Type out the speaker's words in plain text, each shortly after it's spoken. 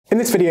In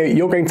this video,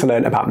 you're going to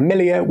learn about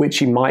milia, which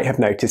you might have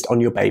noticed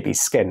on your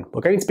baby's skin. We're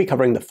going to be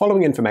covering the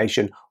following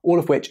information, all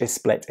of which is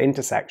split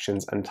into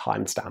sections and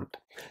time-stamped.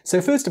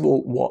 So first of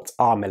all, what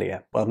are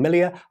milia? Well,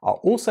 milia are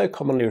also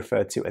commonly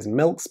referred to as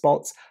milk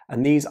spots,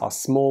 and these are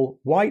small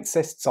white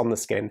cysts on the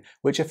skin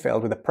which are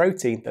filled with a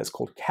protein that's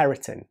called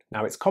keratin.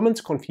 Now, it's common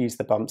to confuse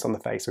the bumps on the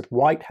face with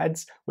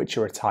whiteheads, which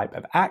are a type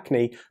of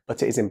acne,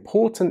 but it is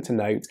important to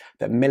note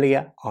that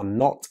milia are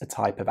not a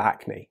type of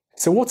acne.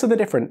 So what are the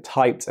different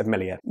types of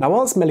milia? Now,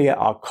 whilst milia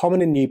are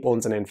common in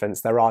newborns and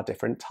infants, there are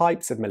different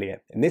types of milia.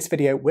 In this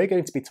video, we're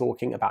going to be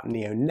talking about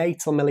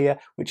neonatal milia,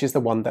 which is the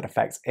one that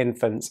affects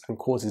infants and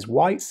causes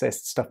white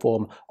cysts to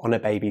form on a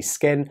baby's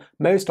skin,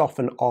 most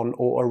often on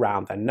or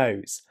around their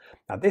nose.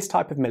 Now, this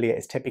type of milia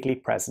is typically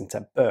present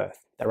at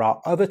birth. There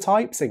are other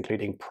types,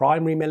 including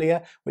primary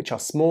milia, which are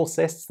small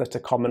cysts that are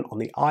common on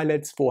the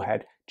eyelids,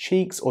 forehead,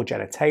 cheeks or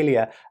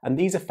genitalia, and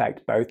these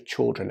affect both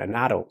children and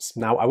adults.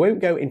 Now, I won't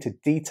go into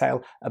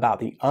detail about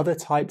the other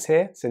types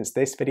here, since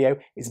this video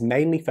is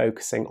mainly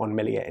focusing on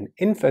milia in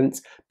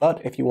infants,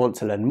 but if you want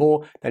to learn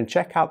more, then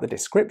check out the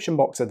description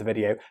box of the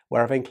video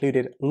where I've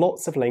included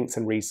lots of links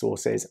and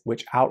resources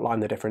which outline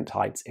the different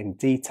types in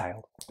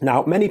detail.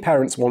 Now, many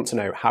parents want to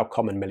know how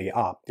common milia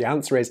are. The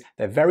answer is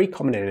they're very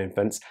common in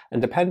infants,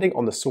 and depending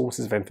on the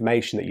sources of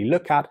information that you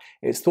look at,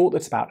 it's thought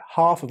that about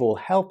half of all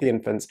healthy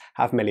infants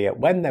have milia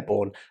when they're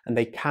born, and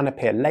they can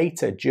appear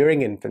later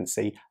during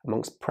infancy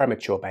amongst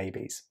premature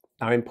babies.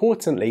 Now,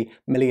 importantly,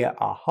 milia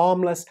are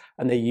harmless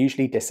and they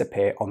usually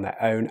disappear on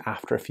their own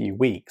after a few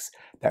weeks.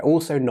 They're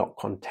also not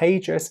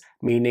contagious,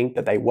 meaning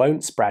that they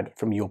won't spread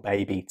from your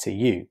baby to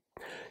you.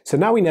 So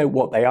now we know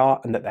what they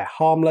are and that they're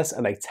harmless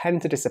and they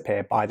tend to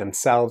disappear by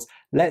themselves.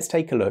 Let's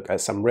take a look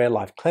at some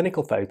real-life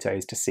clinical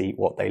photos to see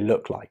what they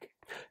look like.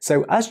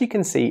 So as you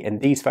can see in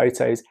these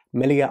photos,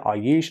 milia are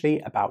usually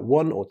about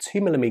 1 or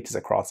 2 millimeters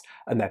across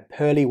and they're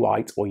pearly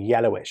white or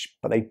yellowish,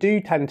 but they do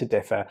tend to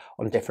differ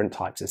on different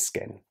types of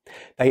skin.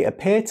 They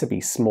appear to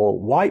be small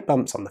white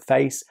bumps on the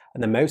face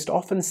and they're most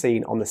often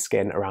seen on the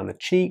skin around the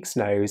cheeks,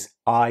 nose,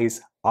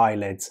 eyes,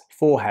 eyelids,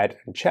 forehead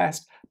and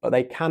chest, but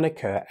they can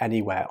occur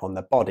anywhere on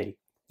the body.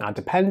 Now,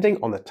 depending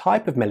on the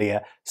type of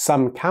milia,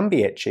 some can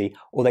be itchy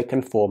or they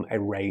can form a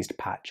raised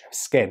patch of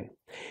skin.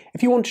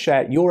 If you want to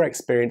share your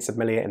experience of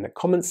milia in the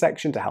comments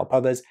section to help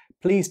others,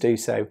 please do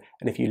so.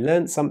 And if you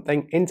learned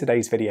something in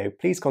today's video,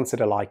 please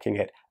consider liking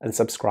it and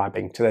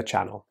subscribing to the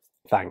channel.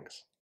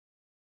 Thanks.